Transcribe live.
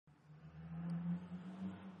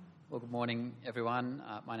Well, good morning, everyone.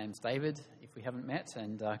 My name's David, if we haven't met,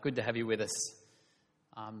 and good to have you with us.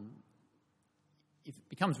 If it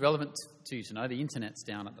becomes relevant to you to know, the internet's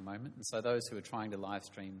down at the moment, and so those who are trying to live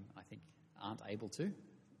stream, I think, aren't able to.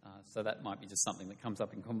 So that might be just something that comes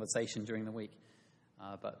up in conversation during the week.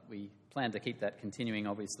 But we plan to keep that continuing,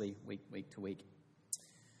 obviously, week to week.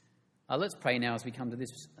 Let's pray now as we come to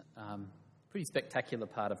this pretty spectacular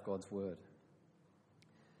part of God's Word.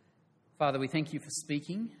 Father, we thank you for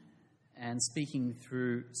speaking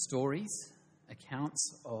through stories,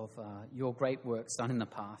 accounts of your great works done in the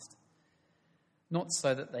past, not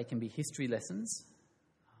so that they can be history lessons,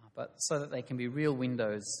 but so that they can be real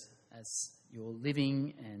windows as your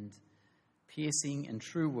living and piercing and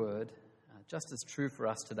true word, just as true for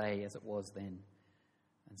us today as it was then.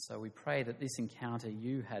 And so we pray that this encounter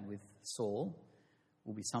you had with Saul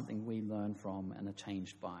will be something we learn from and are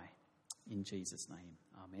changed by. In Jesus' name,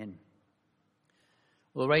 amen.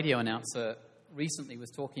 Well, a radio announcer recently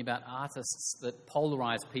was talking about artists that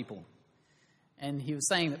polarise people. And he was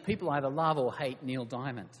saying that people either love or hate Neil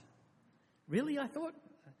Diamond. Really, I thought?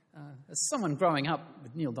 As someone growing up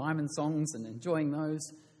with Neil Diamond songs and enjoying those,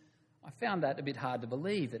 I found that a bit hard to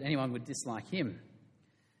believe that anyone would dislike him.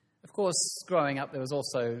 Of course, growing up, there was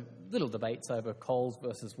also little debates over Coles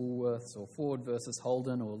versus Woolworths or Ford versus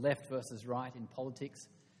Holden or left versus right in politics.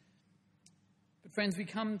 But friends, we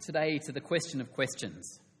come today to the question of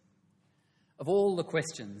questions. Of all the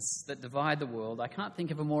questions that divide the world, I can't think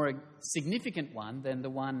of a more significant one than the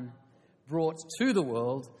one brought to the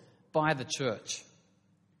world by the church.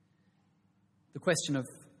 The question of,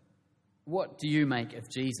 what do you make of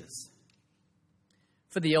Jesus?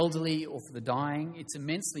 For the elderly or for the dying, it's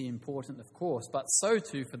immensely important, of course, but so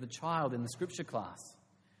too for the child in the scripture class,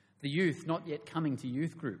 the youth not yet coming to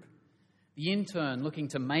youth group, the intern looking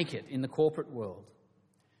to make it in the corporate world,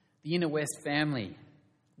 the inner west family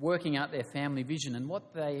working out their family vision and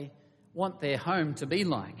what they want their home to be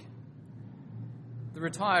like, the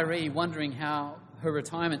retiree wondering how her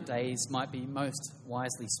retirement days might be most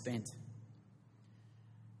wisely spent.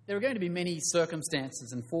 There are going to be many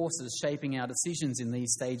circumstances and forces shaping our decisions in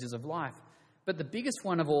these stages of life, but the biggest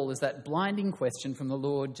one of all is that blinding question from the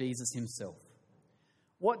Lord Jesus himself.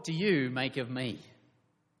 What do you make of me?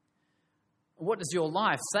 What does your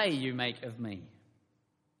life say you make of me?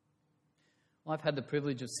 Well, I've had the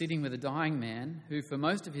privilege of sitting with a dying man who for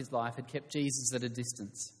most of his life had kept Jesus at a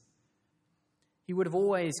distance. He would have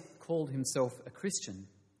always called himself a Christian,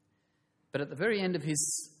 but at the very end of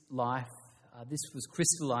his life, this was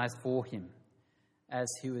crystallised for him as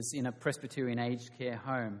he was in a Presbyterian aged care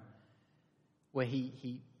home where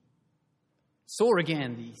he saw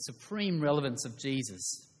again the supreme relevance of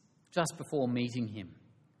Jesus just before meeting him.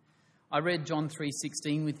 I read John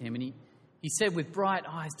 3:16 with him, and he said with bright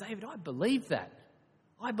eyes, "David, I believe that.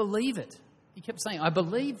 I believe it." He kept saying, "I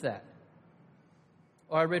believe that."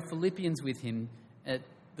 Or I read Philippians with him at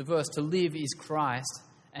the verse, "To live is Christ,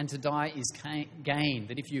 and to die is gain."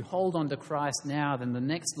 That if you hold on to Christ now, then the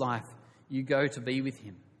next life you go to be with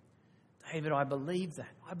him. "David, I believe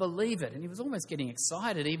that. I believe it." And he was almost getting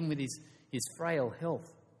excited, even with his frail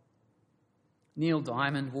health. Neil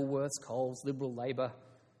Diamond, Woolworths, Coles, Liberal, Labor.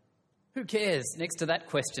 Who cares next to that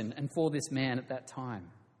question and for this man at that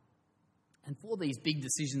time? And for these big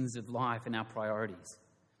decisions of life and our priorities.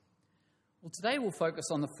 Well, today we'll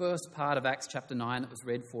focus on the first part of Acts chapter 9 that was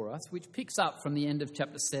read for us, which picks up from the end of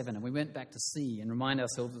chapter 7. And we went back to see and remind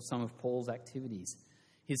ourselves of some of Paul's activities,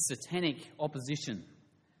 his satanic opposition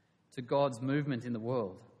to God's movement in the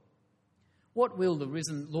world. What will the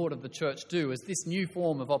risen Lord of the church do as this new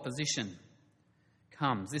form of opposition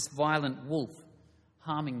comes, this violent wolf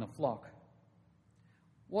harming the flock?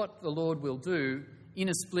 What the Lord will do in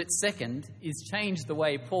a split second is change the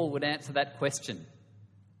way Paul would answer that question.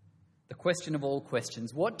 The question of all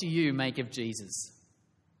questions. What do you make of Jesus?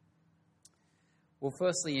 Well,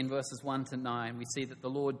 firstly, in verses 1 to 9, we see that the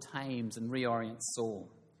Lord tames and reorients Saul.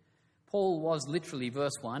 Paul was literally,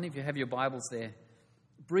 verse 1, if you have your Bibles there,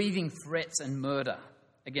 breathing threats and murder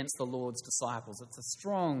against the Lord's disciples. It's a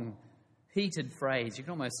strong, heated phrase. You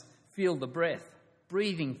can almost feel the breath.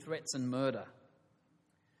 Breathing threats and murder.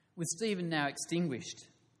 With Stephen now extinguished,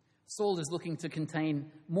 Saul is looking to contain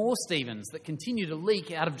more Stephens that continue to leak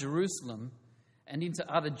out of Jerusalem and into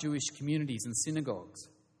other Jewish communities and synagogues.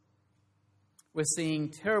 We're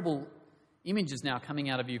seeing terrible images now coming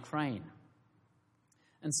out of Ukraine.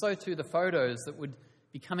 And so too the photos that would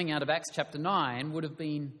be coming out of Acts chapter 9 would have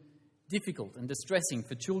been difficult and distressing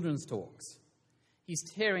for children's talks. He's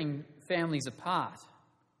tearing families apart.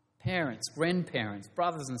 Parents, grandparents,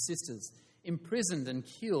 brothers and sisters, imprisoned and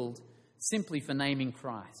killed simply for naming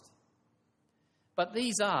Christ. But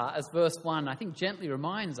these are, as verse 1 I think gently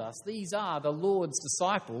reminds us, these are the Lord's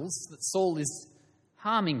disciples that Saul is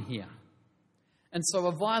harming here. And so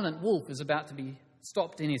a violent wolf is about to be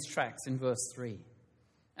stopped in his tracks in verse 3.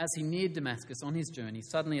 As he neared Damascus on his journey,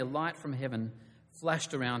 suddenly a light from heaven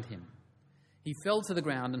flashed around him. He fell to the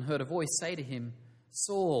ground and heard a voice say to him,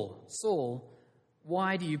 "Saul, Saul,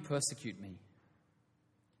 why do you persecute me?"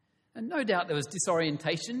 And no doubt there was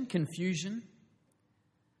disorientation, confusion.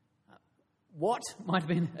 What might have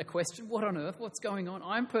been a question? What on earth? What's going on?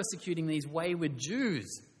 I'm persecuting these wayward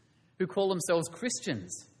Jews who call themselves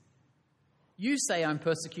Christians. You say I'm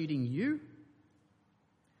persecuting you?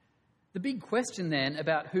 The big question then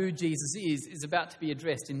about who Jesus is about to be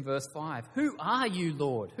addressed in verse 5. Who are you,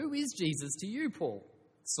 Lord? Who is Jesus to you,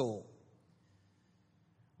 Saul?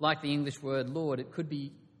 Like the English word Lord, it could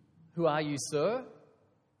be, who are you, sir?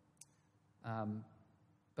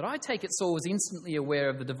 But I take it Saul was instantly aware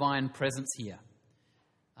of the divine presence here.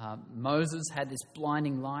 Moses had this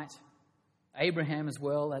blinding light. Abraham as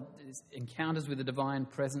well had encounters with the divine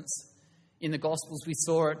presence. In the Gospels we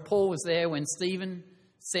saw it. Paul was there when Stephen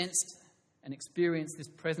sensed and experienced this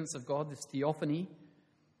presence of God, this theophany.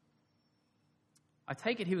 I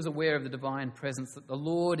take it he was aware of the divine presence, that the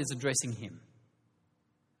Lord is addressing him,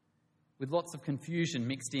 with lots of confusion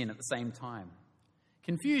mixed in at the same time.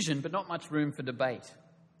 Confusion, but not much room for debate.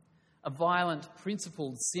 A violent,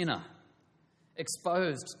 principled sinner,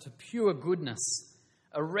 exposed to pure goodness,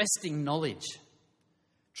 arresting knowledge,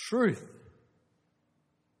 truth.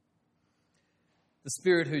 The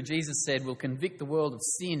Spirit who Jesus said will convict the world of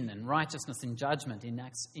sin and righteousness and judgment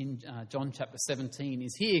in John chapter 17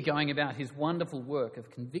 is here going about his wonderful work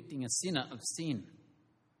of convicting a sinner of sin.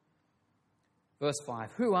 Verse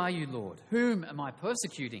 5, who are you, Lord? Whom am I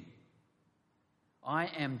persecuting? I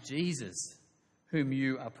am Jesus, whom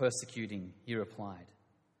you are persecuting, he replied.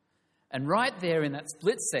 And right there in that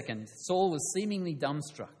split second, Saul was seemingly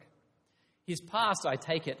dumbstruck. His past, I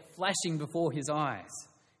take it, flashing before his eyes.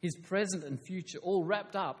 His present and future all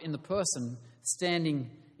wrapped up in the person standing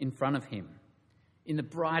in front of him, in the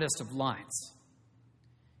brightest of lights.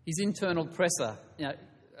 His internal processor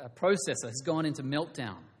has gone into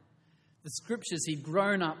meltdown. The scriptures he'd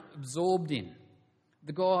grown up absorbed in,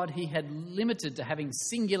 the God he had limited to having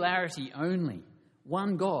singularity only,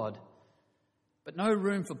 one God, but no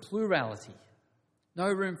room for plurality, no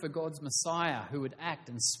room for God's Messiah who would act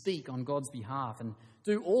and speak on God's behalf and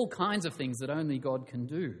do all kinds of things that only God can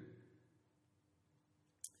do.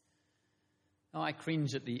 Now, I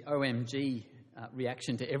cringe at the OMG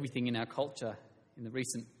reaction to everything in our culture in the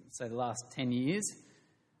recent, say, the last 10 years.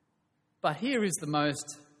 But here is the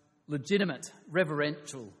most legitimate,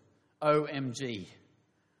 reverential OMG.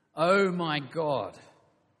 Oh my God.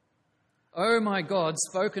 Oh my God,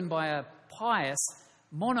 spoken by a pious,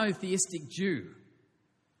 monotheistic Jew.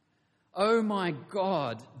 Oh my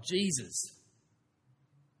God, Jesus.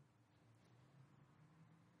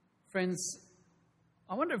 Friends,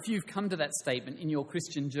 I wonder if you've come to that statement in your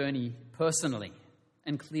Christian journey personally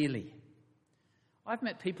and clearly. I've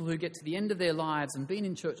met people who get to the end of their lives and been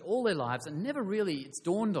in church all their lives and never really it's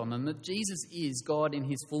dawned on them that Jesus is God in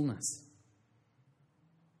his fullness.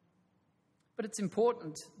 But it's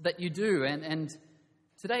important that you do, and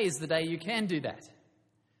today is the day you can do that.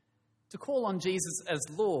 To call on Jesus as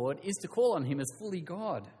Lord is to call on him as fully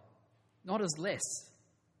God, not as less.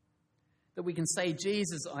 That we can say,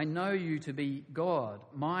 Jesus, I know you to be God,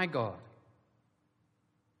 my God.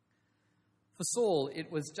 For Saul,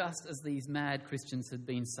 it was just as these mad Christians had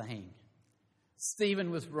been saying.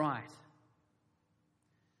 Stephen was right.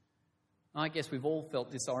 I guess we've all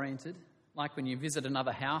felt disoriented, like when you visit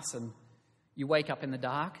another house and you wake up in the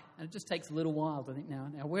dark, and it just takes a little while to think, now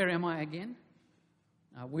where am I again?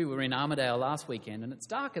 We were in Armidale last weekend, and it's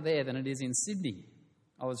darker there than it is in Sydney,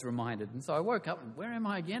 I was reminded. And so I woke up, and where am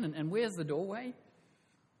I again? And where's the doorway?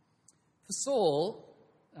 For Saul,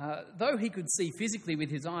 though he could see physically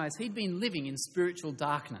with his eyes, he'd been living in spiritual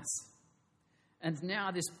darkness. And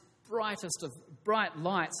now this brightest of bright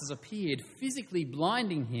lights has appeared, physically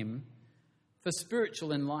blinding him for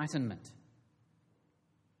spiritual enlightenment.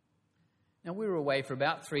 Now, we were away for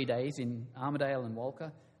about 3 days in Armidale and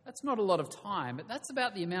Walker. That's not a lot of time, but that's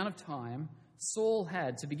about the amount of time Saul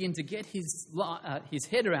had to begin to get his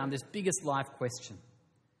head around this biggest life question.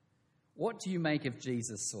 What do you make of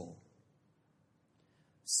Jesus, Saul?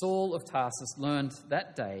 Saul of Tarsus learned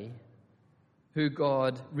that day who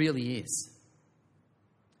God really is.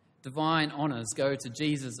 Divine honours go to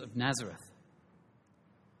Jesus of Nazareth.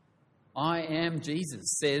 I am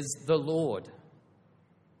Jesus, says the Lord.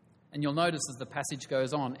 And you'll notice as the passage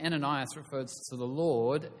goes on, Ananias refers to the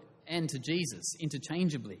Lord and to Jesus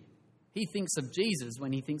interchangeably. He thinks of Jesus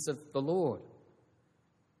when he thinks of the Lord.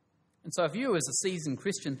 And so if you as a seasoned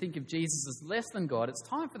Christian think of Jesus as less than God, it's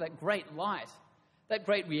time for that great light, that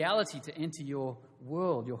great reality to enter your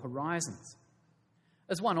world, your horizons.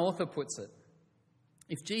 As one author puts it,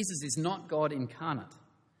 if Jesus is not God incarnate,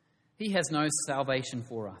 he has no salvation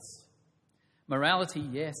for us. Morality,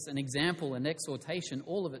 yes, an example and exhortation,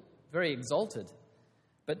 all of it very exalted,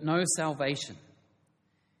 but no salvation.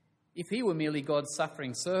 If he were merely God's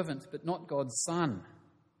suffering servant, but not God's Son,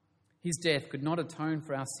 his death could not atone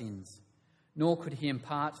for our sins, nor could he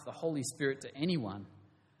impart the Holy Spirit to anyone,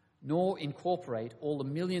 nor incorporate all the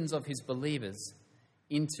millions of his believers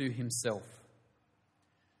into himself.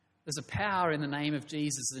 There's a power in the name of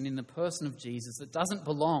Jesus and in the person of Jesus that doesn't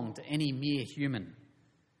belong to any mere human,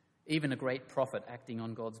 even a great prophet acting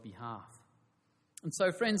on God's behalf. And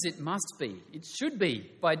so, friends, it should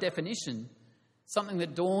be, by definition, something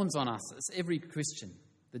that dawns on us as every Christian,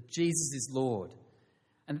 that Jesus is Lord,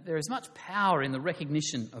 and that there is much power in the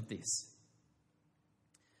recognition of this.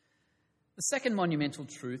 The second monumental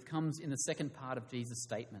truth comes in the second part of Jesus'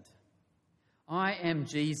 statement. I am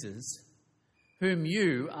Jesus, whom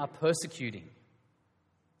you are persecuting.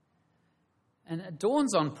 And it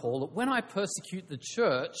dawns on Paul that when I persecute the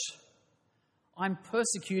church, I'm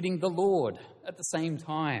persecuting the Lord at the same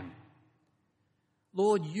time.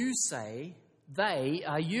 Lord, you say they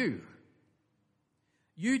are you.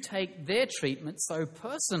 You take their treatment so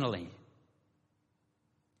personally.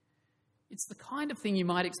 It's the kind of thing you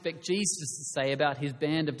might expect Jesus to say about his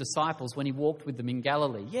band of disciples when he walked with them in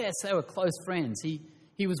Galilee. Yes, they were close friends.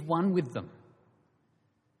 He was one with them.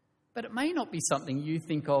 But it may not be something you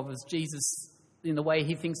think of as Jesus in the way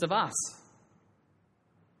he thinks of us.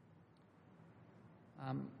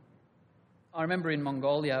 I remember in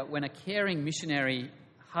Mongolia when a caring missionary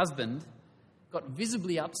husband got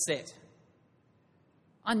visibly upset,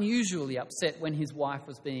 unusually upset when his wife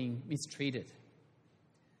was being mistreated.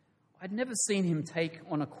 I'd never seen him take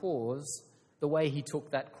on a cause the way he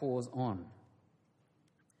took that cause on.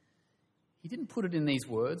 He didn't put it in these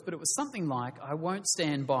words, but it was something like, I won't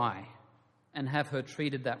stand by and have her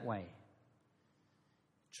treated that way.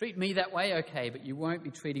 Treat me that way, okay, but you won't be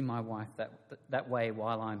treating my wife that way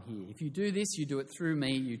while I'm here. If you do this, you do it through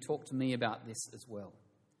me, you talk to me about this as well.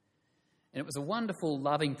 And it was a wonderful,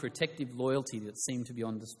 loving, protective loyalty that seemed to be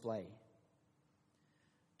on display.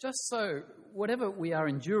 Just so, whatever we are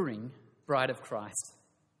enduring, bride of Christ,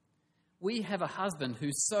 we have a husband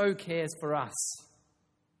who so cares for us.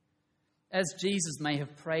 As Jesus may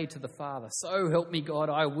have prayed to the Father, so help me God,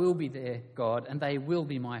 I will be their God, and they will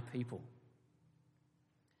be my people.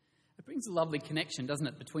 It brings a lovely connection, doesn't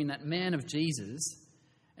it, between that man of Jesus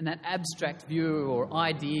and that abstract view or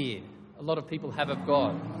idea a lot of people have of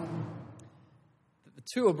God. That the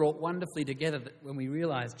two are brought wonderfully together when we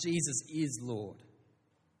realise Jesus is Lord.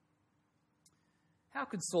 How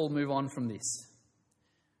could Saul move on from this?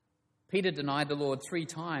 Peter denied the Lord 3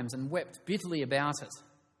 times and wept bitterly about it.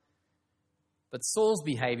 But Saul's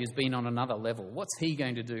behaviour has been on another level. What's he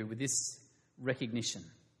going to do with this recognition?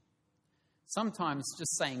 Sometimes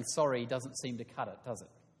just saying sorry doesn't seem to cut it, does it?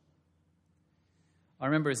 I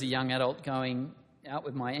remember as a young adult going out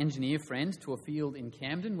with my engineer friend to a field in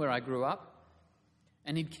Camden where I grew up,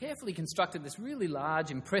 and he'd carefully constructed this really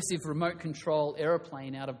large, impressive remote control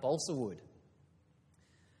aeroplane out of balsa wood.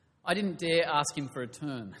 I didn't dare ask him for a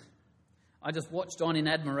turn. I just watched on in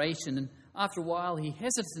admiration, and after a while he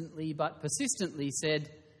hesitantly but persistently said,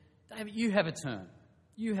 David, you have a turn.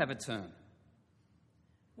 You have a turn.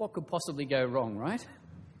 What could possibly go wrong, right?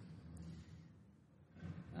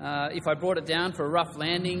 If I brought it down for a rough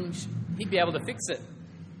landing, he'd be able to fix it,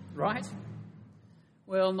 right?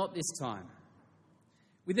 Well, not this time.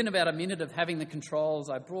 Within about a minute of having the controls,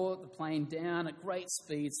 I brought the plane down at great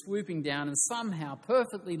speed, swooping down, and somehow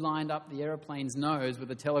perfectly lined up the aeroplane's nose with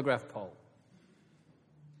a telegraph pole.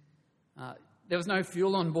 There was no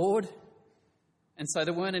fuel on board, and so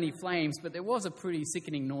there weren't any flames, but there was a pretty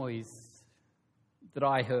sickening noise that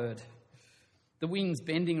I heard. The wings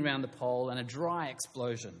bending around the pole and a dry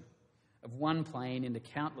explosion of one plane into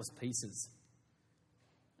countless pieces.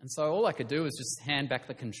 And so all I could do was just hand back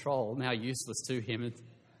the control, now useless to him.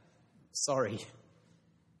 Sorry.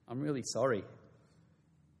 I'm really sorry.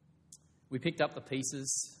 We picked up the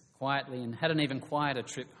pieces quietly and had an even quieter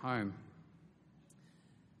trip home.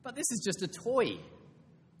 But this is just a toy.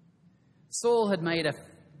 Saul had made a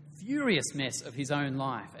furious mess of his own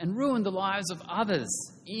life and ruined the lives of others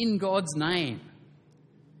in God's name.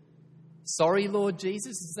 Sorry, Lord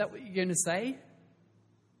Jesus, is that what you're going to say?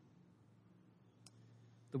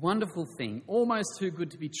 The wonderful thing, almost too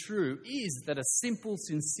good to be true, is that a simple,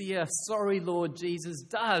 sincere, sorry Lord Jesus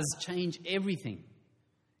does change everything.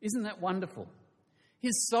 Isn't that wonderful?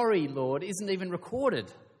 His sorry Lord isn't even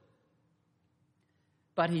recorded.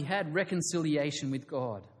 But he had reconciliation with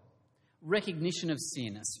God, recognition of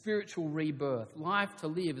sin, a spiritual rebirth, life to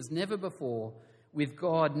live as never before, with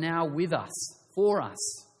God now with us, for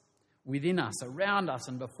us, within us, around us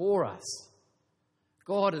and before us.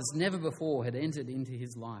 God as never before had entered into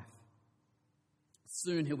his life.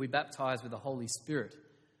 Soon he'll be baptized with the Holy Spirit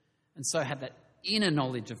and so have that inner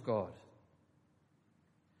knowledge of God.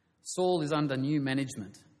 Saul is under new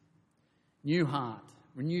management, new heart,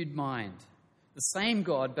 renewed mind, the same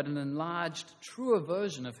God but an enlarged, truer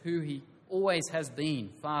version of who he always has been,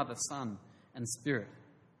 Father, Son and Spirit.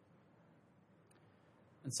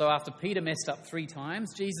 And so after Peter messed up 3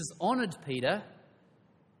 times, Jesus honoured Peter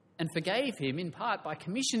and forgave him in part by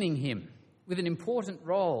commissioning him with an important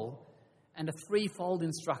role and a 3-fold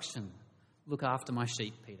instruction. Look after my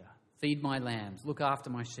sheep, Peter. Feed my lambs. Look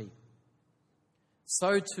after my sheep.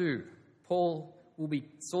 So too, Saul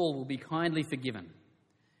will be kindly forgiven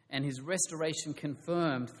and his restoration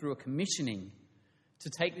confirmed through a commissioning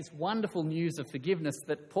to take this wonderful news of forgiveness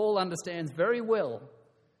that Paul understands very well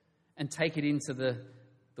and take it into the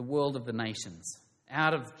world of the nations,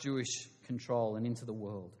 out of Jewish control and into the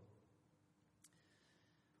world.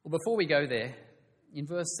 Well, before we go there, in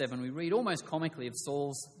verse 7, we read almost comically of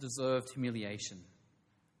Saul's deserved humiliation.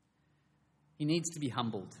 He needs to be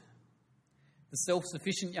humbled. The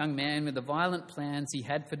self-sufficient young man with the violent plans he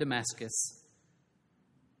had for Damascus,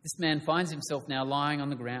 this man finds himself now lying on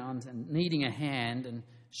the ground and needing a hand and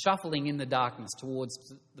shuffling in the darkness towards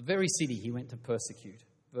the very city he went to persecute.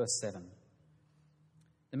 Verse 7.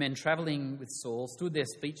 The men travelling with Saul stood there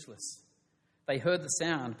speechless. They heard the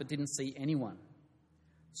sound but didn't see anyone.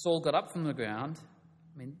 Saul got up from the ground.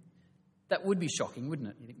 That would be shocking, wouldn't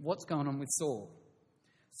it? You think, what's going on with Saul?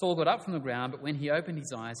 Saul got up from the ground, but when he opened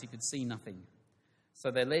his eyes, he could see nothing. So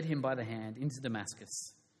they led him by the hand into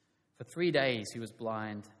Damascus. For 3 days he was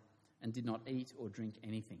blind and did not eat or drink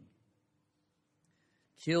anything.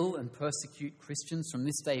 Kill and persecute Christians from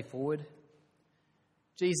this day forward?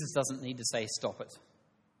 Jesus doesn't need to say stop it.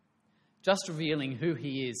 Just revealing who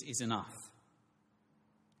he is enough.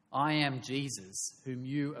 I am Jesus, whom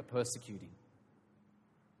you are persecuting.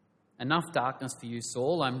 Enough darkness for you,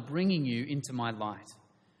 Saul. I'm bringing you into my light.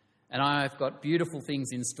 And I've got beautiful things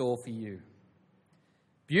in store for you.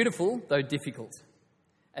 Beautiful, though difficult,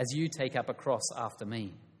 as you take up a cross after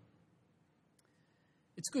me.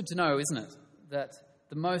 It's good to know, isn't it, that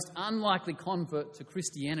the most unlikely convert to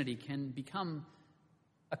Christianity can become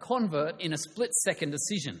a convert in a split-second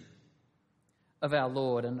decision of our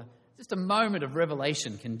Lord, and just a moment of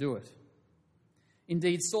revelation can do it.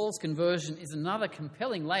 Indeed, Saul's conversion is another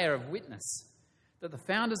compelling layer of witness that the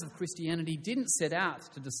founders of Christianity didn't set out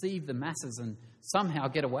to deceive the masses and somehow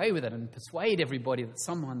get away with it and persuade everybody that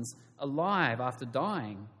someone's alive after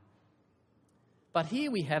dying. But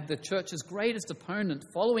here we have the church's greatest opponent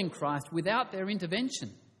following Christ without their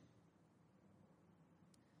intervention.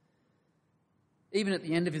 Even at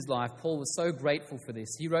the end of his life, Paul was so grateful for this.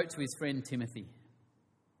 He wrote to his friend Timothy,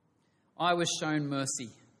 I was shown mercy,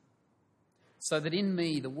 so that in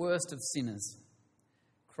me, the worst of sinners,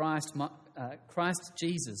 Christ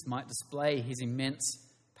Jesus might display his immense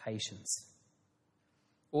patience.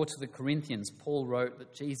 Or to the Corinthians, Paul wrote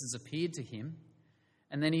that Jesus appeared to him,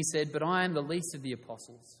 and then he said, but I am the least of the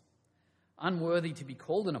apostles, unworthy to be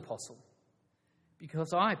called an apostle,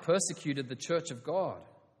 because I persecuted the church of God.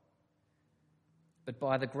 But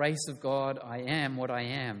by the grace of God, I am what I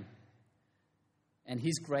am, and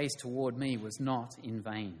his grace toward me was not in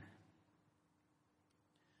vain.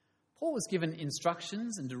 Paul was given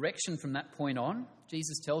instructions and direction from that point on.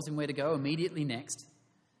 Jesus tells him where to go immediately next.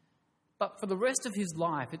 But for the rest of his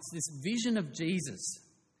life, it's this vision of Jesus,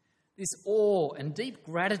 this awe and deep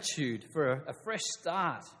gratitude for a fresh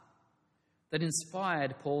start that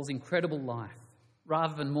inspired Paul's incredible life,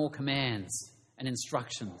 rather than more commands and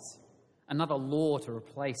instructions, another law to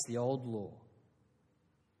replace the old law.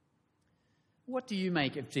 What do you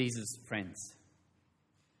make of Jesus, friends?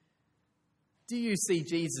 Do you see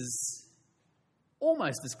Jesus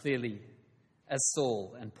almost as clearly as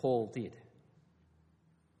Saul and Paul did?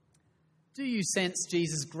 Do you sense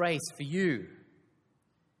Jesus' grace for you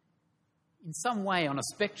in some way on a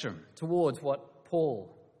spectrum towards what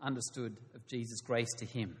Paul understood of Jesus' grace to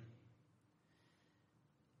him?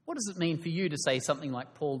 What does it mean for you to say something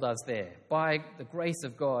like Paul does there? By the grace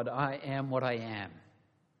of God, I am what I am.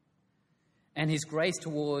 And his grace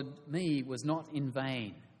toward me was not in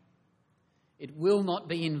vain. It will not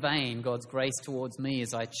be in vain, God's grace towards me,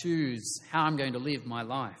 as I choose how I'm going to live my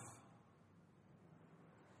life.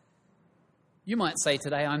 You might say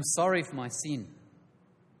today, I'm sorry for my sin.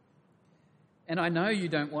 And I know you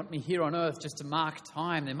don't want me here on earth just to mark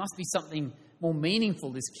time. There must be something more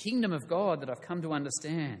meaningful, this kingdom of God that I've come to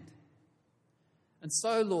understand. And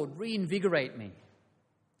so, Lord, reinvigorate me.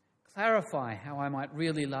 Clarify how I might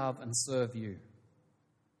really love and serve you.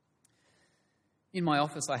 In my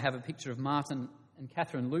office, I have a picture of Martin and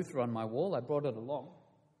Catherine Luther on my wall. I brought it along.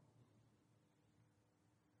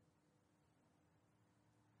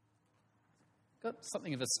 Got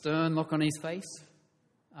something of a stern look on his face.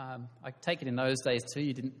 I take it in those days too,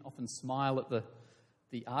 you didn't often smile at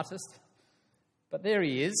the artist. But there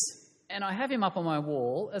he is, and I have him up on my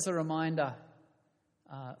wall as a reminder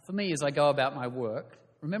for me as I go about my work,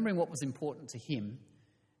 remembering what was important to him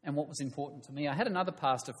and what was important to me. I had another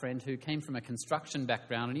pastor friend who came from a construction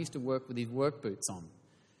background and used to work with his work boots on,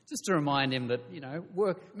 just to remind him that,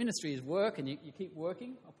 ministry is work and you keep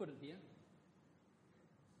working. I'll put it here.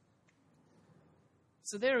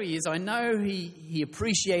 So there he is. I know he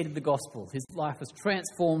appreciated the gospel. His life was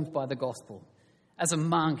transformed by the gospel. As a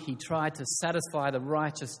monk, he tried to satisfy the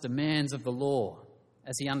righteous demands of the law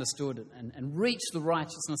as he understood it and reach the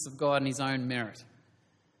righteousness of God in his own merit.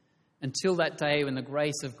 Until that day when the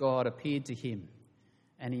grace of God appeared to him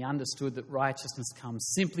and he understood that righteousness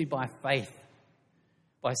comes simply by faith,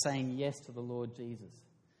 by saying yes to the Lord Jesus.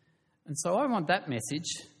 And so I want that message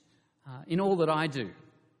in all that I do.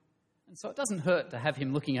 And so it doesn't hurt to have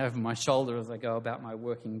him looking over my shoulder as I go about my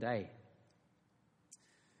working day.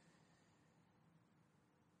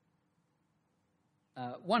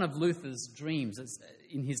 One of Luther's dreams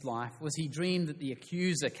in his life was he dreamed that the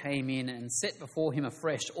accuser came in and set before him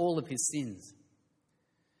afresh all of his sins.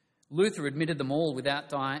 Luther admitted them all without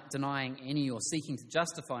denying any or seeking to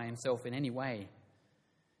justify himself in any way.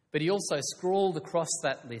 But he also scrawled across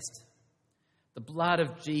that list, "The blood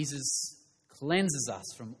of Jesus cleanses us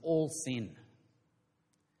from all sin.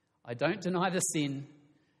 I don't deny the sin,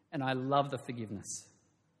 and I love the forgiveness."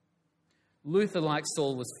 Luther, like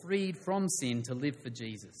Saul, was freed from sin to live for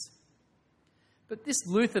Jesus. But this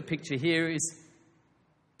Luther picture here is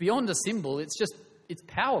beyond a symbol. It's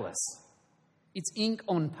powerless. It's ink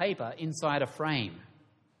on paper inside a frame.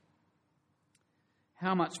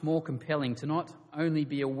 How much more compelling to not only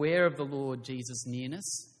be aware of the Lord Jesus'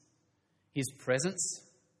 nearness, his presence,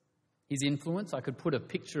 his influence. I could put a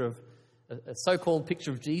so-called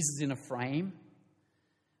picture of Jesus in a frame,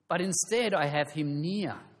 but instead I have him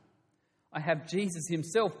near. I have Jesus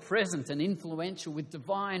himself present and influential with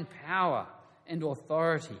divine power and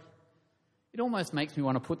authority. It almost makes me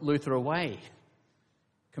want to put Luther away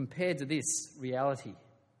compared to this reality.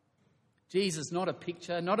 Jesus, not a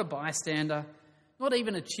picture, not a bystander, not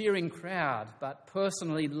even a cheering crowd, but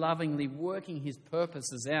personally, lovingly working his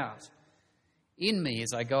purposes out in me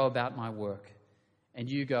as I go about my work and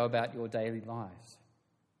you go about your daily lives.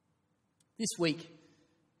 This week,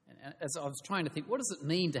 as I was trying to think, what does it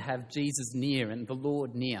mean to have Jesus near and the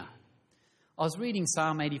Lord near? I was reading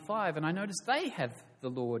Psalm 85 and I noticed they have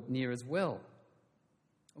the Lord near as well.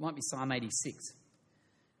 It might be Psalm 86.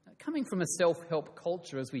 Coming from a self-help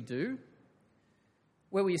culture as we do,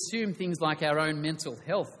 where we assume things like our own mental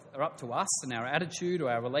health are up to us and our attitude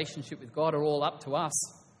or our relationship with God are all up to us,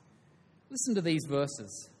 listen to these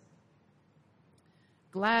verses.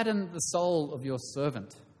 Gladden the soul of your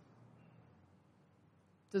servant.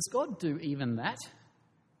 Does God do even that?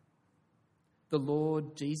 The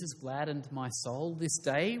Lord Jesus gladdened my soul this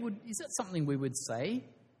day. Is that something we would say?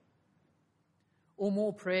 Or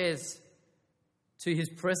more prayers to his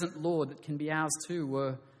present Lord that can be ours too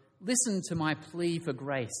were, listen to my plea for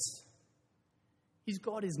grace. His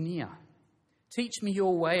God is near. Teach me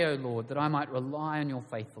your way, O Lord, that I might rely on your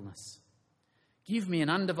faithfulness. Give me an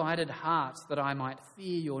undivided heart that I might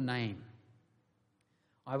fear your name.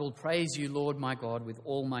 I will praise you, Lord my God, with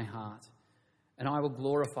all my heart, and I will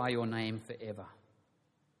glorify your name forever.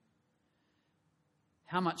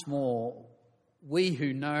 How much more we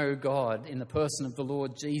who know God in the person of the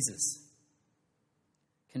Lord Jesus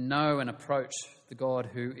can know and approach the God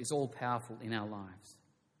who is all-powerful in our lives.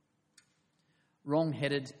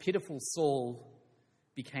 Wrong-headed, pitiful Saul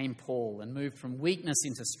became Paul and moved from weakness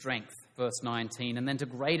into strength, verse 19, and then to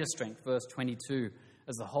greater strength, verse 22,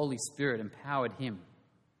 as the Holy Spirit empowered him.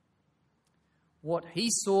 What he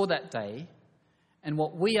saw that day and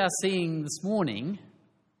what we are seeing this morning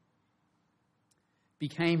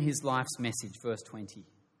became his life's message, verse 20.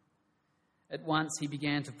 At once he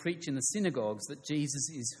began to preach in the synagogues that Jesus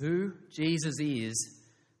is who? Jesus is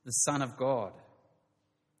the Son of God.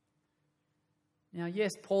 Now,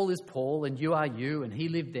 yes, Paul is Paul, and you are you, and he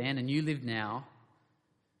lived then, and you live now.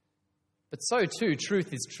 But so too,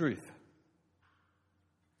 truth is truth.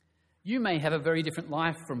 You may have a very different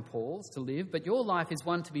life from Paul's to live, but your life is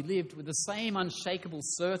one to be lived with the same unshakable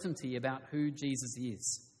certainty about who Jesus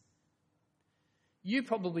is. You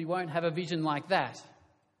probably won't have a vision like that,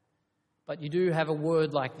 but you do have a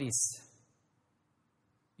word like this.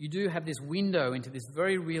 You do have this window into this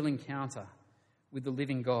very real encounter with the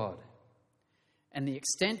living God. And the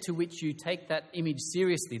extent to which you take that image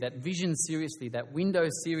seriously, that vision seriously, that window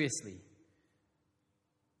seriously,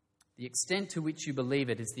 the extent to which you believe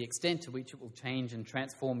it is the extent to which it will change and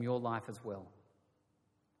transform your life as well.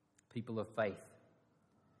 People of faith.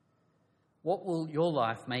 What will your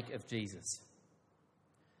life make of Jesus?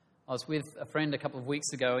 I was with a friend a couple of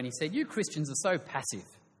weeks ago and he said, "You Christians are so passive."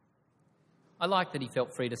 I like that he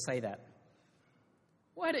felt free to say that.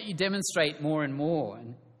 Why don't you demonstrate more and more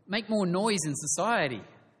and make more noise in society?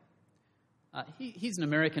 He's an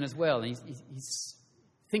American as well, and he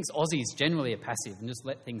thinks Aussies generally are passive and just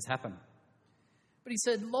let things happen. But he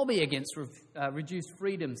said, lobby against reduced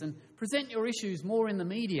freedoms and present your issues more in the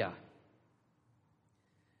media.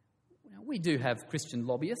 Now, we do have Christian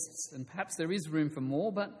lobbyists, and perhaps there is room for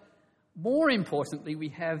more, but more importantly, we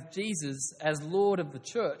have Jesus as Lord of the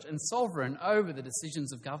church and sovereign over the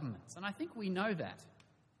decisions of governments. And I think we know that.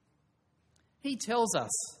 He tells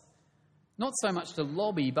us not so much to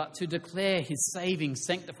lobby, but to declare his saving,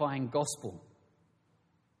 sanctifying gospel.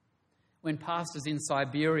 When pastors in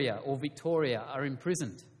Siberia or Victoria are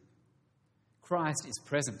imprisoned, Christ is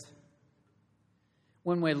present.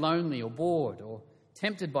 When we're lonely or bored or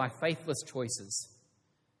tempted by faithless choices,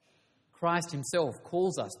 Christ himself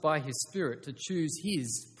calls us by his Spirit to choose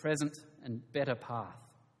his present and better path.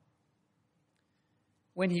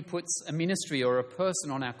 When he puts a ministry or a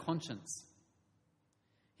person on our conscience,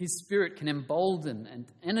 his Spirit can embolden and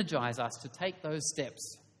energize us to take those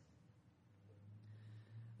steps.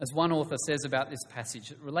 As one author says about this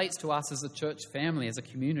passage, it relates to us as a church family, as a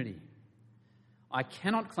community. I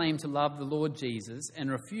cannot claim to love the Lord Jesus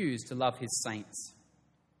and refuse to love his saints.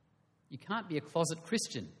 You can't be a closet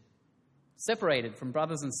Christian, separated from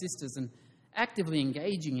brothers and sisters and actively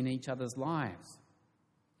engaging in each other's lives.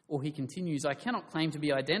 Or he continues, I cannot claim to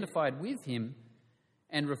be identified with him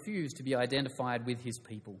and refuse to be identified with his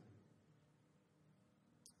people.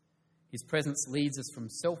 His presence leads us from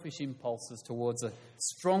selfish impulses towards a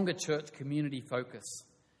stronger church community focus,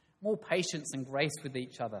 more patience and grace with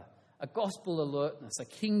each other, a gospel alertness, a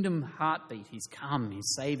kingdom heartbeat. He's come,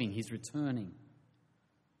 he's saving, he's returning.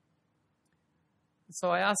 So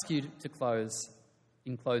I ask you to close,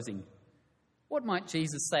 in closing, what might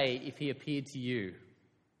Jesus say if he appeared to you?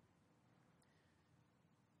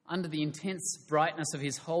 Under the intense brightness of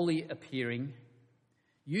his holy appearing,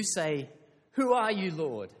 you say, "Who are you,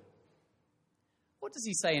 Lord?" What does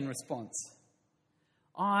he say in response?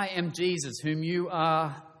 I am Jesus, whom you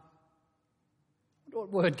are...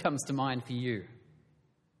 What word comes to mind for you?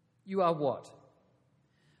 You are what?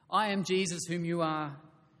 I am Jesus, whom you are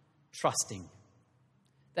trusting.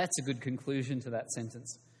 That's a good conclusion to that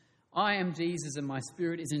sentence. I am Jesus, and my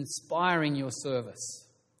Spirit is inspiring your service,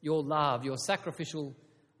 your love, your sacrificial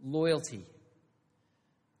loyalty.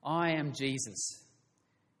 I am Jesus.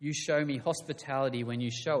 You show me hospitality when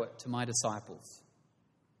you show it to my disciples.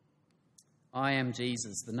 I am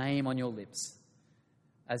Jesus, the name on your lips,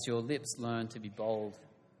 as your lips learn to be bold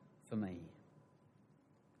for me.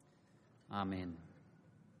 Amen.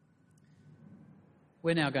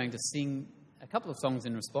 We're now going to sing a couple of songs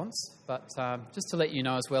in response, but just to let you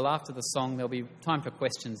know as well, after the song there'll be time for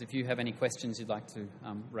questions if you have any questions you'd like to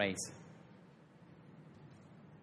raise.